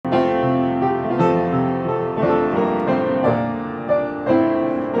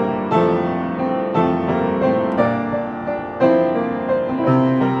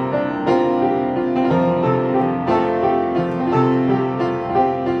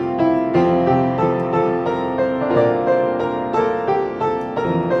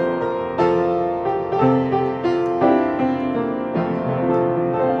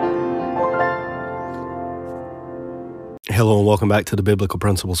Welcome back to the Biblical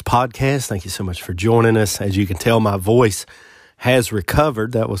Principles Podcast. Thank you so much for joining us. As you can tell, my voice has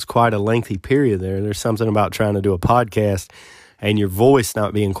recovered. That was quite a lengthy period there. There's something about trying to do a podcast and your voice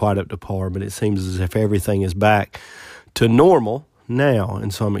not being quite up to par, but it seems as if everything is back to normal now,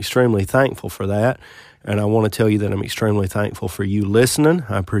 and so I'm extremely thankful for that. And I want to tell you that I'm extremely thankful for you listening.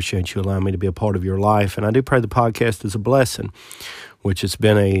 I appreciate you allowing me to be a part of your life, and I do pray the podcast is a blessing, which has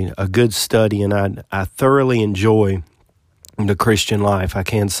been a good study, and I thoroughly enjoy the Christian life. I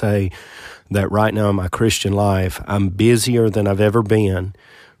can say that right now in my Christian life, I'm busier than I've ever been,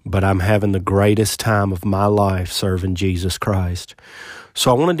 but I'm having the greatest time of my life serving Jesus Christ.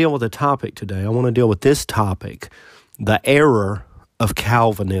 So I want to deal with a topic today. I want to deal with this topic, the error of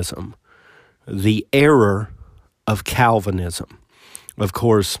Calvinism. The error of Calvinism. Of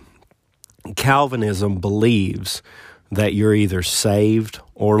course, Calvinism believes that you're either saved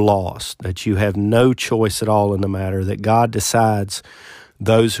or lost, that you have no choice at all in the matter, that God decides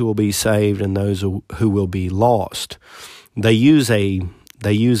those who will be saved and those who will be lost. They use a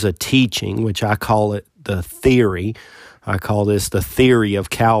teaching, which I call it the theory. I call this the theory of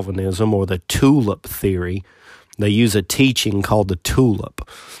Calvinism, or the tulip theory. They use a teaching called the tulip.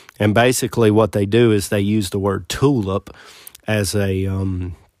 And basically what they do is they use the word tulip as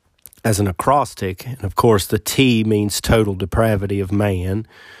an acrostic. And of course, the T means total depravity of man.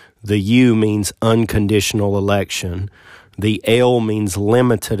 The U means unconditional election. The L means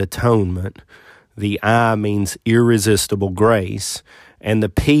limited atonement. The I means irresistible grace. And the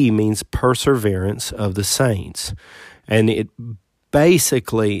P means perseverance of the saints. And it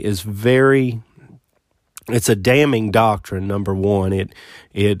basically is it's a damning doctrine, number one.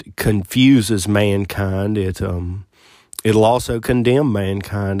 It confuses mankind. It'll also condemn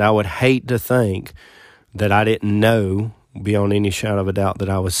mankind. I would hate to think that I didn't know beyond any shadow of a doubt that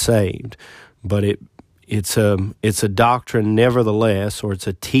I was saved, but it's a doctrine nevertheless, or it's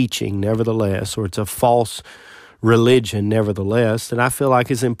a teaching nevertheless, or it's a false religion nevertheless, that I feel like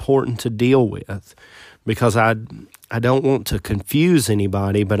is important to deal with, because I don't want to confuse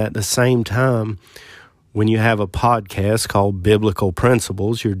anybody, but at the same time, when you have a podcast called Biblical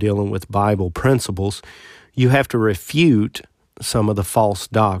Principles, you're dealing with Bible principles, you have to refute some of the false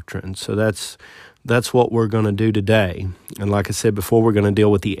doctrines. So that's what we're going to do today. And like I said before, we're going to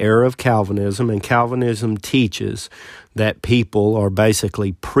deal with the error of Calvinism, and Calvinism teaches that people are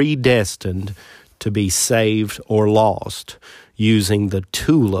basically predestined to be saved or lost using the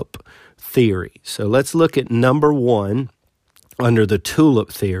tulip theory. So let's look at number one under the tulip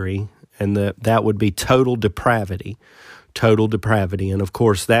theory, and that would be total depravity. Total depravity. And of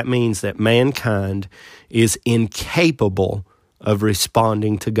course, that means that mankind is incapable of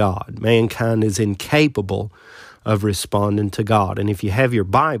responding to God. Mankind is incapable of responding to God. And if you have your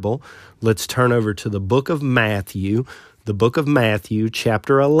Bible, let's turn over to the book of Matthew,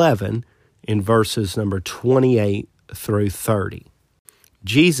 chapter 11, in verses number 28 through 30.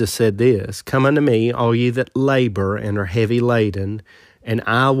 Jesus said this, "Come unto me, all ye that labor and are heavy laden, and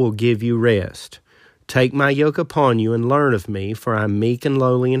I will give you rest. Take my yoke upon you and learn of me, for I am meek and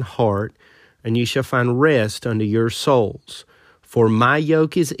lowly in heart, and ye shall find rest unto your souls. For my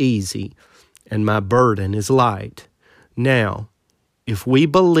yoke is easy, and my burden is light." Now, if we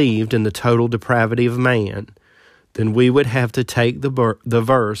believed in the total depravity of man, then we would have to take the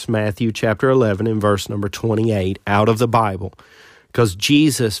verse, Matthew chapter 11, and verse number 28, out of the Bible, because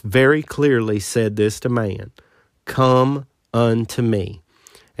Jesus very clearly said this to man, "Come unto me."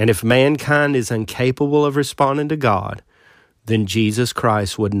 And if mankind is incapable of responding to God, then Jesus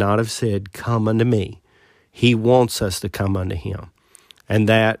Christ would not have said, "Come unto me." He wants us to come unto him. And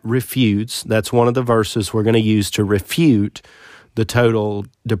that's one of the verses we're going to use to refute the total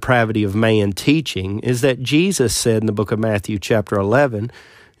depravity of man teaching, is that Jesus said in the book of Matthew chapter 11,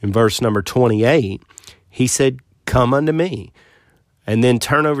 in verse number 28, he said, "Come unto me." And then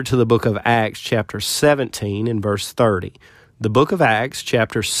turn over to the book of Acts chapter 17 in verse 30. The book of Acts,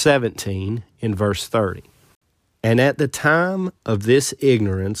 chapter 17, in verse 30. "And at the time of this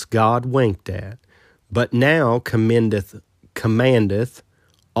ignorance God winked at, but now commandeth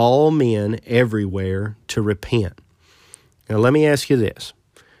all men everywhere to repent." Now let me ask you this.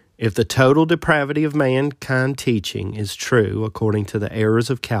 If the total depravity of mankind teaching is true, according to the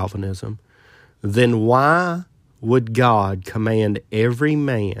errors of Calvinism, then why would God command every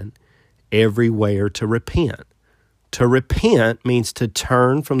man everywhere to repent? To repent means to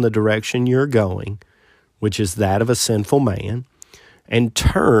turn from the direction you're going, which is that of a sinful man, and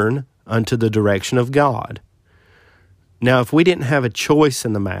turn unto the direction of God. Now, if we didn't have a choice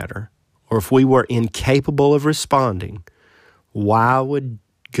in the matter, or if we were incapable of responding, why would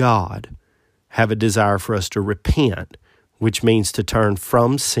God have a desire for us to repent which means to turn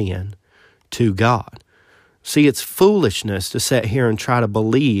from sin to God. See, it's foolishness to sit here and try to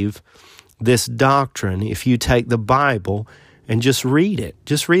believe this doctrine if you take the Bible and just read it.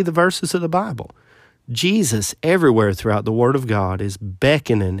 Just read the verses of the Bible. Jesus, everywhere throughout the Word of God, is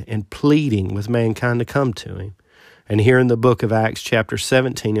beckoning and pleading with mankind to come to Him. And here in the book of Acts chapter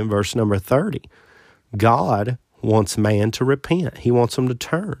 17 and verse number 30, God wants man to repent. He wants them to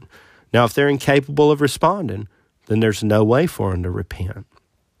turn. Now, if they're incapable of responding, then there's no way for them to repent.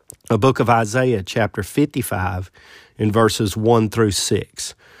 The book of Isaiah chapter 55 in verses 1 through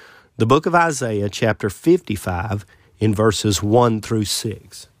 6. The book of Isaiah chapter 55 in verses 1 through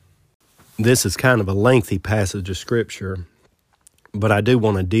 6. This is kind of a lengthy passage of Scripture, but I do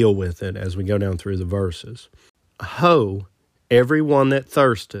want to deal with it as we go down through the verses. Ho, every one that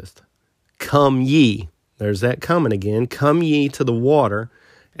thirsteth, come ye. There's that coming again. Come ye to the water,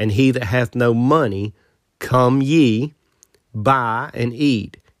 and he that hath no money, come ye, buy and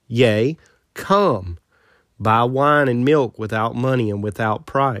eat. Yea, come, buy wine and milk without money and without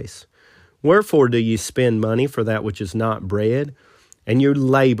price. Wherefore do ye spend money for that which is not bread, and your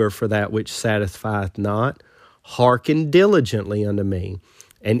labor for that which satisfieth not? Hearken diligently unto me,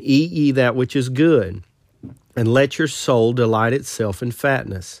 and eat ye that which is good, and let your soul delight itself in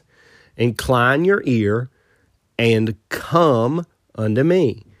fatness. Incline your ear, and come unto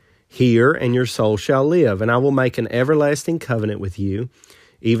me. Hear, and your soul shall live, and I will make an everlasting covenant with you,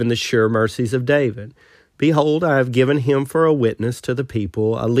 even the sure mercies of David. Behold, I have given him for a witness to the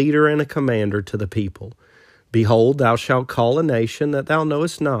people, a leader and a commander to the people. Behold, thou shalt call a nation that thou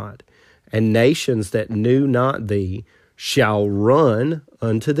knowest not, and nations that knew not thee shall run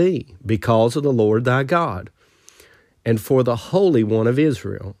unto thee, because of the Lord thy God, and for the Holy One of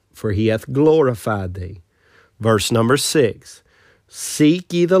Israel, for he hath glorified thee. Verse number 6,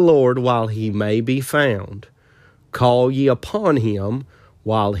 Seek ye the Lord while he may be found. Call ye upon him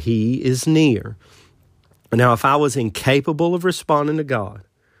while he is near. Now, if I was incapable of responding to God,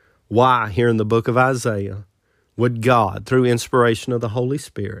 why, here in the book of Isaiah, would God, through inspiration of the Holy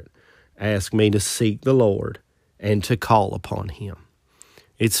Spirit, ask me to seek the Lord and to call upon him?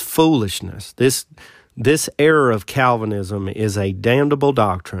 It's foolishness. This error of Calvinism is a damnable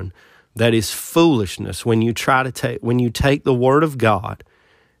doctrine that is foolishness when you take the Word of God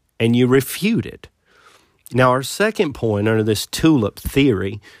and you refute it. Now, our second point under this tulip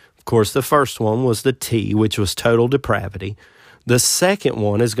theory, of course, the first one was the T, which was total depravity. The second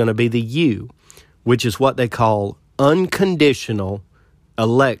one is going to be the U, which is what they call unconditional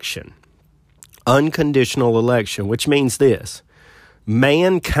election. Unconditional election, which means this: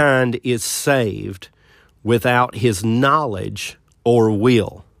 mankind is saved without his knowledge or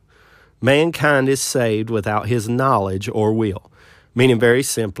will. Mankind is saved without his knowledge or will, meaning very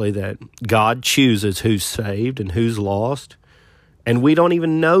simply that God chooses who's saved and who's lost, and we don't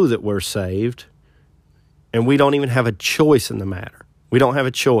even know that we're saved, and we don't even have a choice in the matter. We don't have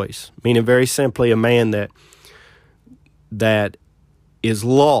a choice, meaning very simply a man that is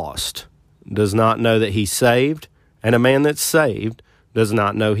lost does not know that he's saved, and a man that's saved does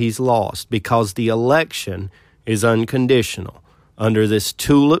not know he's lost, because the election is unconditional under this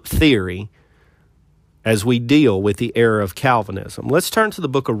tulip theory as we deal with the error of Calvinism. Let's turn to the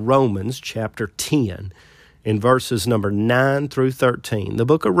book of Romans chapter 10 in verses number 9 through 13. The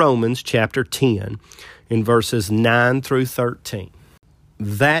book of Romans chapter 10 in verses 9 through 13.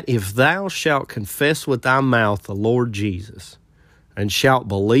 That if thou shalt confess with thy mouth the Lord Jesus, and shalt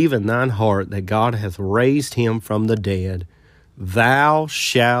believe in thine heart that God hath raised him from the dead, thou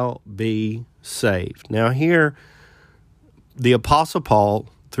shalt be saved. Now here, the Apostle Paul,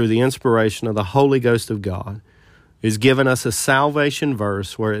 through the inspiration of the Holy Ghost of God, is giving us a salvation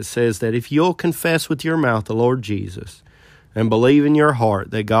verse where it says that if you'll confess with your mouth the Lord Jesus and believe in your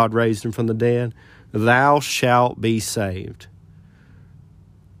heart that God raised him from the dead, thou shalt be saved.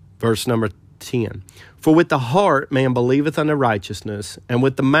 Verse number 10. For with the heart man believeth unto righteousness, and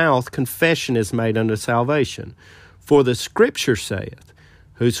with the mouth confession is made unto salvation. For the Scripture saith,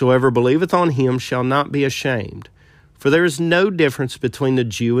 Whosoever believeth on him shall not be ashamed. For there is no difference between the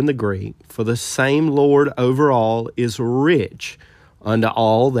Jew and the Greek, for the same Lord over all is rich unto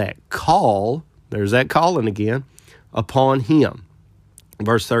all that call, there's that calling again, upon him.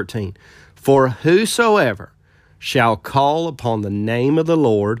 Verse 13, For whosoever shall call upon the name of the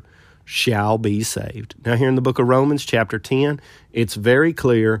Lord shall be saved. Now here in the book of Romans chapter 10, it's very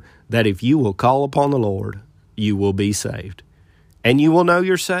clear that if you will call upon the Lord, you will be saved. And you will know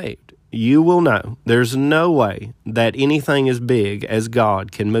you're saved. You will know. There's no way that anything as big as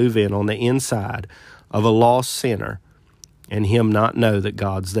God can move in on the inside of a lost sinner and him not know that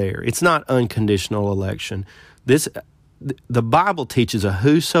God's there. It's not unconditional election. This the Bible teaches a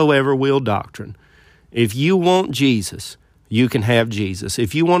whosoever will doctrine. If you want Jesus, you can have Jesus.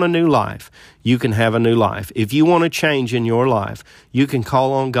 If you want a new life, you can have a new life. If you want a change in your life, you can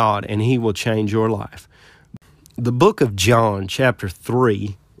call on God and He will change your life. The book of John, chapter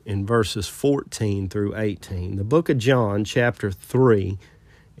 3, in verses 14 through 18. The book of John, chapter 3,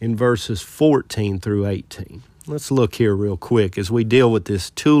 in verses 14 through 18. Let's look here real quick as we deal with this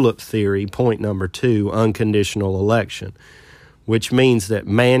tulip theory, point number 2, unconditional election, which means that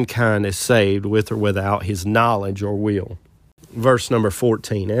mankind is saved with or without his knowledge or will. Verse number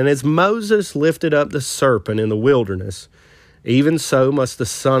 14, and as Moses lifted up the serpent in the wilderness, even so must the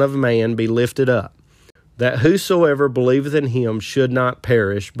Son of Man be lifted up, that whosoever believeth in him should not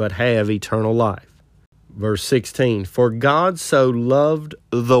perish, but have eternal life. Verse 16, for God so loved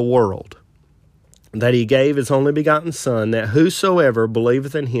the world, that he gave his only begotten Son, that whosoever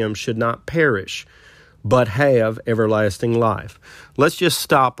believeth in him should not perish, but have everlasting life. Let's just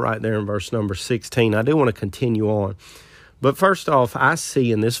stop right there in verse number 16. I do want to continue on. But first off, I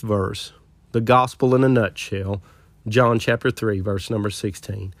see in this verse, the gospel in a nutshell, John chapter 3, verse number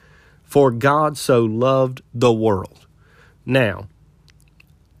 16. For God so loved the world. Now,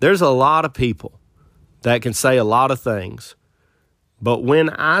 there's a lot of people that can say a lot of things, but when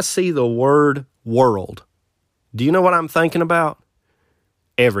I see the word world, do you know what I'm thinking about?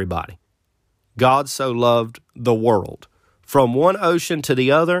 Everybody. God so loved the world. From one ocean to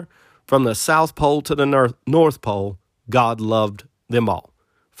the other, from the South Pole to the North Pole, God loved them all.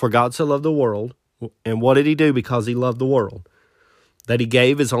 For God so loved the world, and what did he do because he loved the world? That he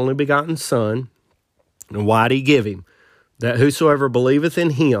gave his only begotten Son. And why did he give him? That whosoever believeth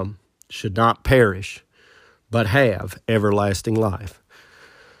in him should not perish, but have everlasting life.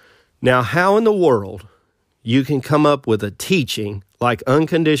 Now, how in the world you can come up with a teaching like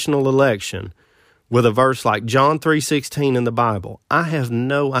unconditional election with a verse like John 3:16 in the Bible, I have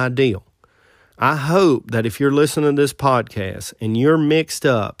no idea. I hope that if you're listening to this podcast and you're mixed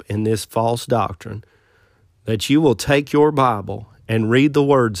up in this false doctrine, that you will take your Bible and read the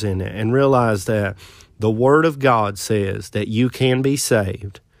words in it and realize that the Word of God says that you can be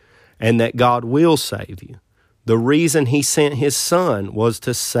saved and that God will save you. The reason he sent his Son was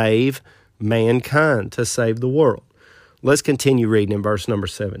to save mankind, to save the world. Let's continue reading in verse number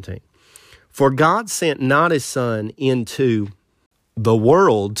 17. For God sent not his Son into the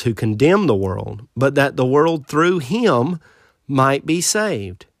world to condemn the world, but that the world through him might be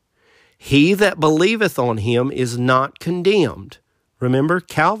saved. He that believeth on him is not condemned. Remember,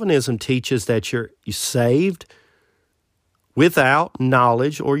 Calvinism teaches that you're saved without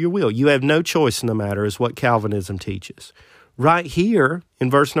knowledge or your will. You have no choice in the matter, is what Calvinism teaches. Right here in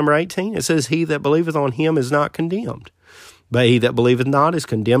verse number 18, it says, he that believeth on him is not condemned. But he that believeth not is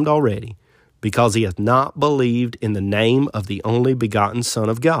condemned already, because he hath not believed in the name of the only begotten Son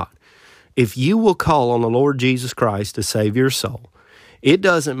of God. If you will call on the Lord Jesus Christ to save your soul, it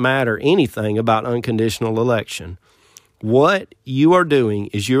doesn't matter anything about unconditional election. What you are doing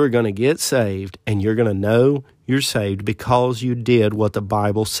is you are going to get saved, and you're going to know you're saved because you did what the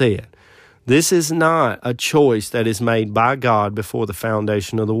Bible said. This is not a choice that is made by God before the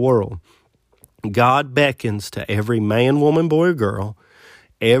foundation of the world. God beckons to every man, woman, boy, or girl,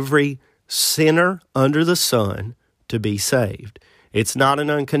 every sinner under the sun to be saved. It's not an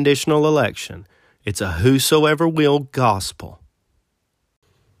unconditional election. It's a whosoever will gospel.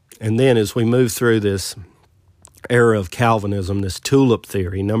 And then as we move through this era of Calvinism, this tulip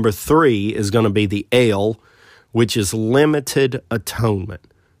theory, number 3 is going to be the L, which is limited atonement.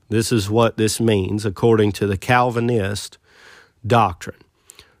 This is what this means according to the Calvinist doctrine.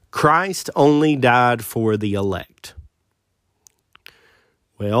 Christ only died for the elect.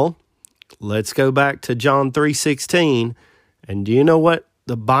 Well, let's go back to John 3:16. And do you know what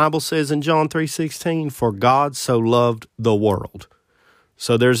the Bible says in John 3:16? For God so loved the world.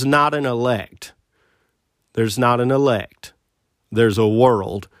 So there's not an elect. There's not an elect. There's a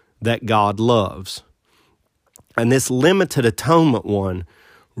world that God loves. And this limited atonement one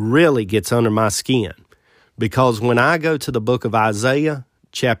really gets under my skin, because when I go to the book of Isaiah,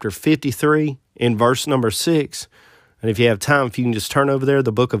 chapter 53, in verse number 6, and if you have time, if you can just turn over there,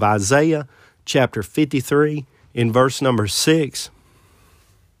 the book of Isaiah, chapter 53, in verse number 6,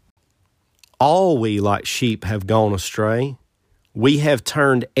 all we like sheep have gone astray. We have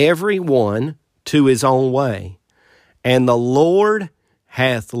turned every one to his own way, and the Lord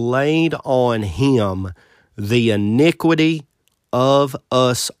hath laid on him the iniquity of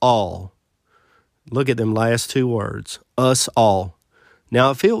us all. Look at them last two words, us all.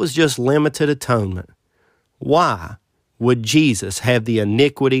 Now, if it was just limited atonement, why would Jesus have the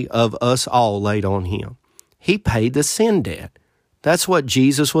iniquity of us all laid on him? He paid the sin debt. That's what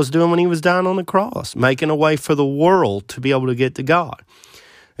Jesus was doing when he was dying on the cross, making a way for the world to be able to get to God.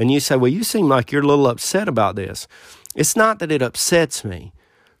 And you say, well, you seem like you're a little upset about this. It's not that it upsets me,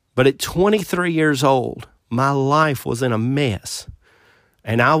 but at 23 years old, my life was in a mess.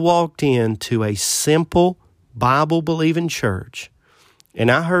 And I walked into a simple Bible-believing church, and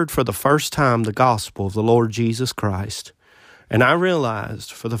I heard for the first time the gospel of the Lord Jesus Christ. And I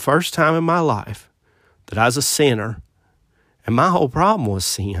realized for the first time in my life that I was a sinner, and my whole problem was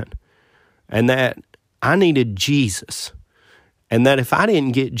sin, and that I needed Jesus, and that if I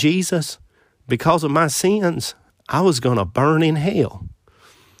didn't get Jesus because of my sins, I was going to burn in hell.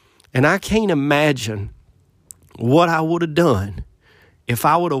 And I can't imagine what I would have done if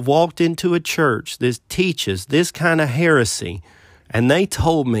I would have walked into a church that teaches this kind of heresy, and they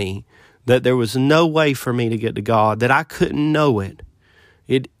told me that there was no way for me to get to God, that I couldn't know it.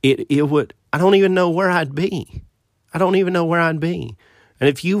 It would, I don't even know where I'd be. I don't even know where I'd be. And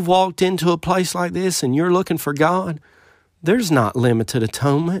if you walked into a place like this and you're looking for God, there's not limited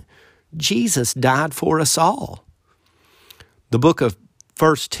atonement. Jesus died for us all. The book of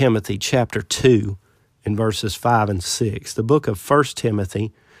 1 Timothy chapter 2 in verses 5 and 6. The book of 1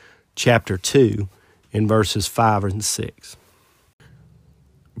 Timothy chapter 2 in verses 5 and 6.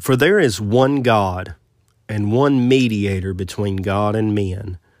 For there is one God and one mediator between God and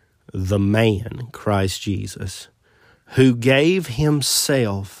men, the man, Christ Jesus, who gave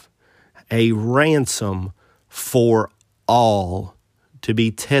himself a ransom for all to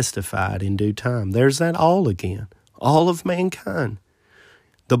be testified in due time. There's that all again, all of mankind.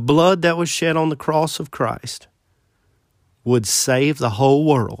 The blood that was shed on the cross of Christ would save the whole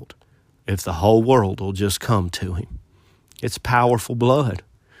world if the whole world will just come to him. It's powerful blood.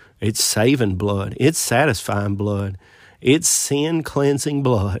 It's saving blood. It's satisfying blood. It's sin-cleansing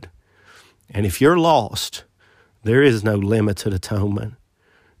blood. And if you're lost, there is no limited atonement.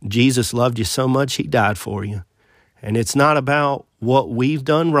 Jesus loved you so much, he died for you. And it's not about what we've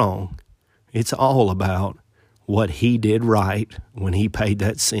done wrong. It's all about what he did right when he paid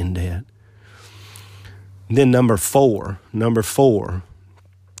that sin debt. And then number four,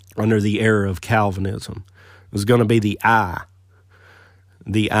 under the era of Calvinism, was going to be the I.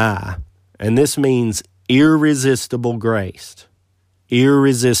 The I. And this means irresistible grace.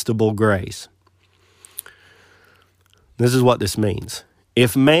 Irresistible grace. This is what this means.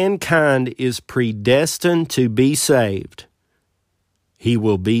 If mankind is predestined to be saved, he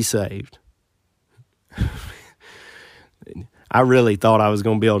will be saved. I really thought I was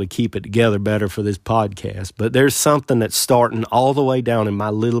going to be able to keep it together better for this podcast, but there's something that's starting all the way down in my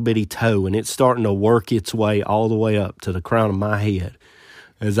little bitty toe, and it's starting to work its way all the way up to the crown of my head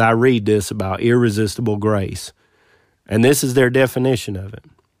as I read this about irresistible grace. And this is their definition of it,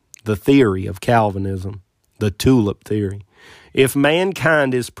 the theory of Calvinism, the tulip theory. If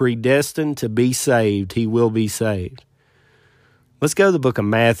mankind is predestined to be saved, he will be saved. Let's go to the book of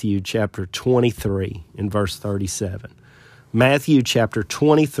Matthew chapter 23 in verse 37. Matthew chapter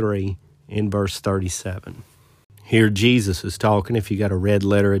 23 in verse 37. Here Jesus is talking. If you got a red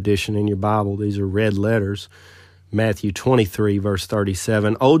letter edition in your Bible, these are red letters. Matthew 23 verse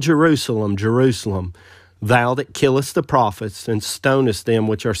 37. O Jerusalem, Jerusalem, thou that killest the prophets and stonest them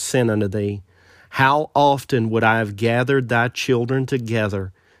which are sent unto thee, how often would I have gathered thy children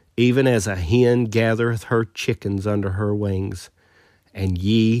together, even as a hen gathereth her chickens under her wings, and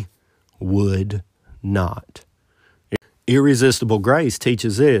ye would not. Irresistible grace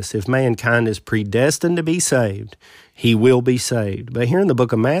teaches this. If mankind is predestined to be saved, he will be saved. But here in the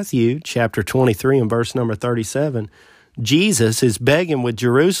book of Matthew, chapter 23 and verse number 37, Jesus is begging with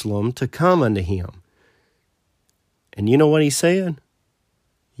Jerusalem to come unto him. And you know what he said?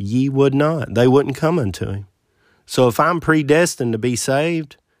 Ye would not. They wouldn't come unto him. So if I'm predestined to be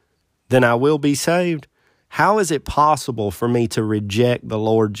saved, then I will be saved. How is it possible for me to reject the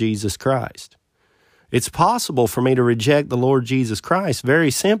Lord Jesus Christ? It's possible for me to reject the Lord Jesus Christ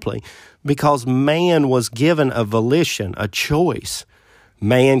very simply because man was given a volition, a choice.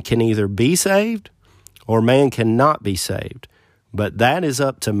 Man can either be saved or man cannot be saved. But that is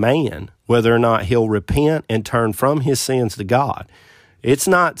up to man, whether or not he'll repent and turn from his sins to God. It's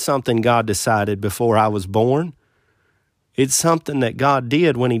not something God decided before I was born. It's something that God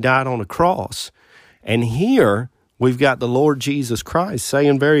did when he died on the cross. And here we've got the Lord Jesus Christ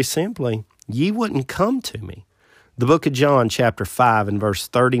saying very simply, ye wouldn't come to me. The book of John chapter 5 and verse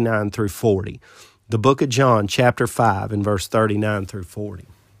 39 through 40. The book of John chapter 5 and verse 39 through 40.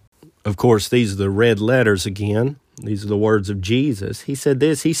 Of course, these are the red letters again. These are the words of Jesus. He said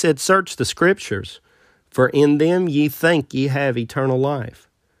this, he said, search the scriptures, for in them ye think ye have eternal life,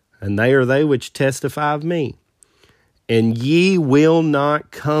 and they are they which testify of me. And ye will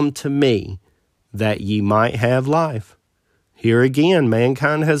not come to me, that ye might have life. Here again,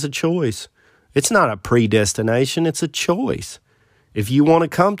 mankind has a choice. It's not a predestination, it's a choice. If you want to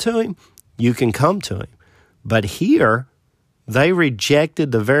come to him, you can come to him. But here, they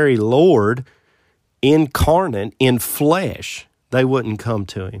rejected the very Lord incarnate in flesh. They wouldn't come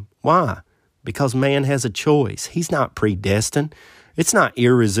to him. Why? Because man has a choice. He's not predestined. It's not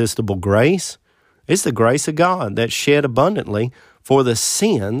irresistible grace. It's the grace of God that's shed abundantly for the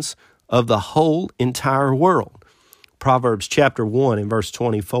sins of the whole entire world. Proverbs chapter 1 and verse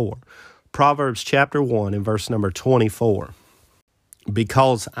 24. Proverbs chapter 1 and verse number 24.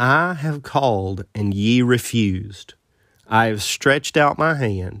 Because I have called and ye refused. I have stretched out my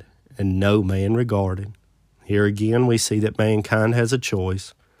hand and no man regarded. Here again we see that mankind has a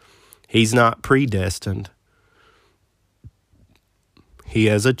choice. He's not predestined. He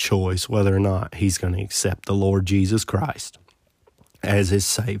has a choice whether or not he's going to accept the Lord Jesus Christ as his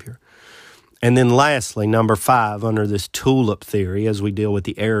Savior. And then lastly, number 5, under this tulip theory, as we deal with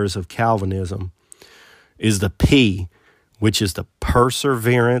the errors of Calvinism, is the P, which is the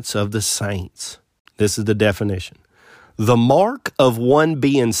perseverance of the saints. This is the definition. The mark of one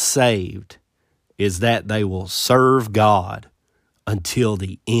being saved is that they will serve God until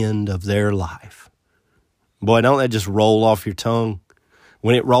the end of their life. Boy, don't that just roll off your tongue?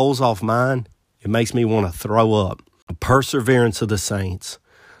 When it rolls off mine, it makes me want to throw up. The perseverance of the saints.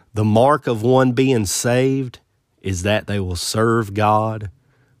 The mark of one being saved is that they will serve God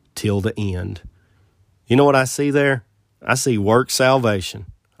till the end. You know what I see there? I see work salvation.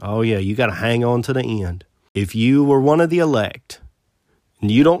 Oh yeah, you got to hang on to the end. If you were one of the elect and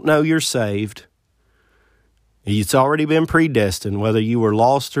you don't know you're saved, it's already been predestined, whether you were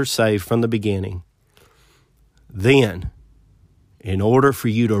lost or saved from the beginning, then in order for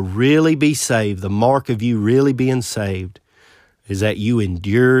you to really be saved, the mark of you really being saved is that you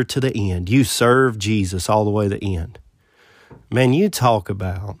endure to the end. You serve Jesus all the way to the end. Man, you talk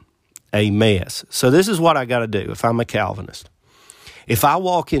about a mess. So this is what I got to do if I'm a Calvinist. If I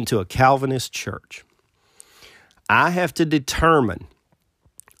walk into a Calvinist church, I have to determine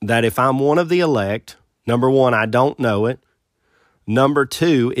that if I'm one of the elect, number one, I don't know it. Number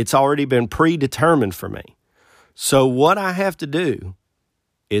two, it's already been predetermined for me. So what I have to do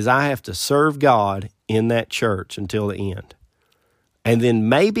is I have to serve God in that church until the end. And then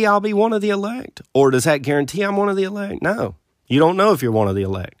maybe I'll be one of the elect. Or does that guarantee I'm one of the elect? No. You don't know if you're one of the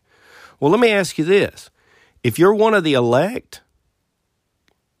elect. Well, let me ask you this. If you're one of the elect,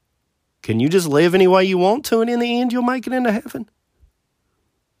 can you just live any way you want to and in the end you'll make it into heaven?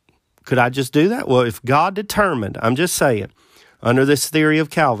 Could I just do that? Well, if God determined, I'm just saying, under this theory of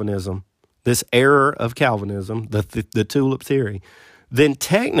Calvinism, this error of Calvinism, the tulip theory, then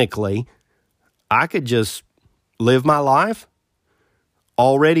technically I could just live my life,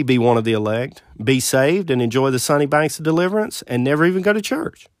 already be one of the elect, be saved and enjoy the sunny banks of deliverance and never even go to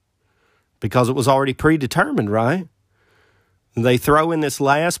church because it was already predetermined, right? They throw in this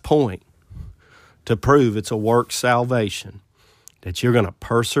last point to prove it's a work salvation, that you're going to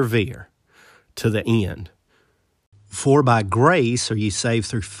persevere to the end. For by grace are ye saved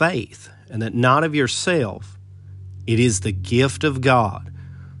through faith, and that not of yourself. It is the gift of God,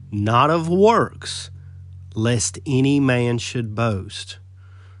 not of works, lest any man should boast.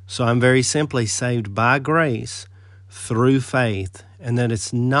 So I'm very simply saved by grace through faith, and that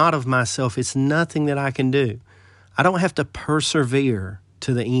it's not of myself. It's nothing that I can do. I don't have to persevere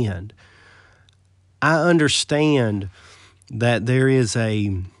to the end. I understand that there is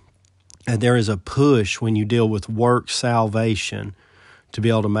a push when you deal with work salvation to be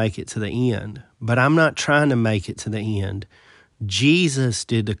able to make it to the end. But I'm not trying to make it to the end. Jesus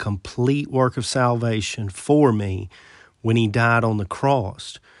did the complete work of salvation for me when he died on the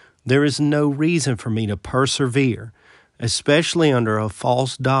cross. There is no reason for me to persevere, especially under a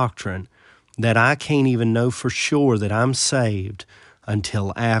false doctrine that I can't even know for sure that I'm saved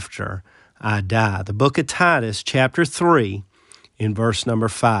until after I die. The book of Titus, chapter 3, in verse number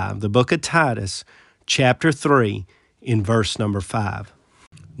 5. The book of Titus, chapter 3, in verse number 5.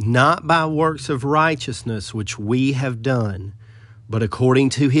 Not by works of righteousness which we have done, but according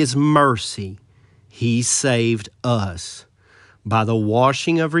to his mercy, he saved us by the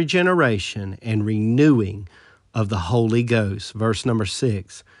washing of regeneration and renewing of the Holy Ghost. Verse number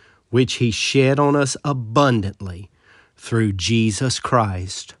 6, which he shed on us abundantly through Jesus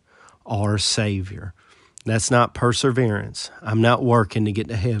Christ, our Savior. That's not perseverance. I'm not working to get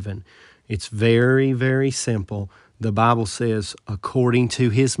to heaven. It's very, very simple. The Bible says, according to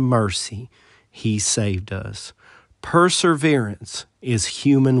his mercy, he saved us. Perseverance is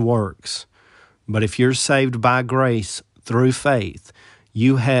human works. But if you're saved by grace through faith,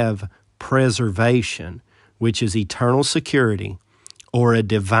 you have preservation, which is eternal security, or a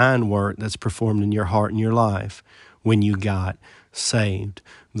divine work that's performed in your heart and your life when you got saved.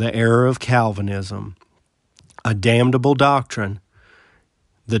 The error of Calvinism, a damnable doctrine,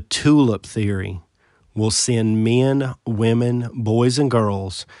 the tulip theory, will send men, women, boys, and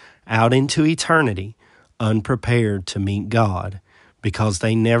girls out into eternity unprepared to meet God because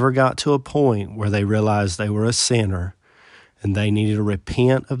they never got to a point where they realized they were a sinner and they needed to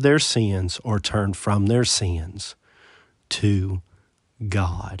repent of their sins or turn from their sins to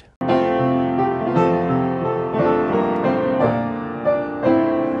God.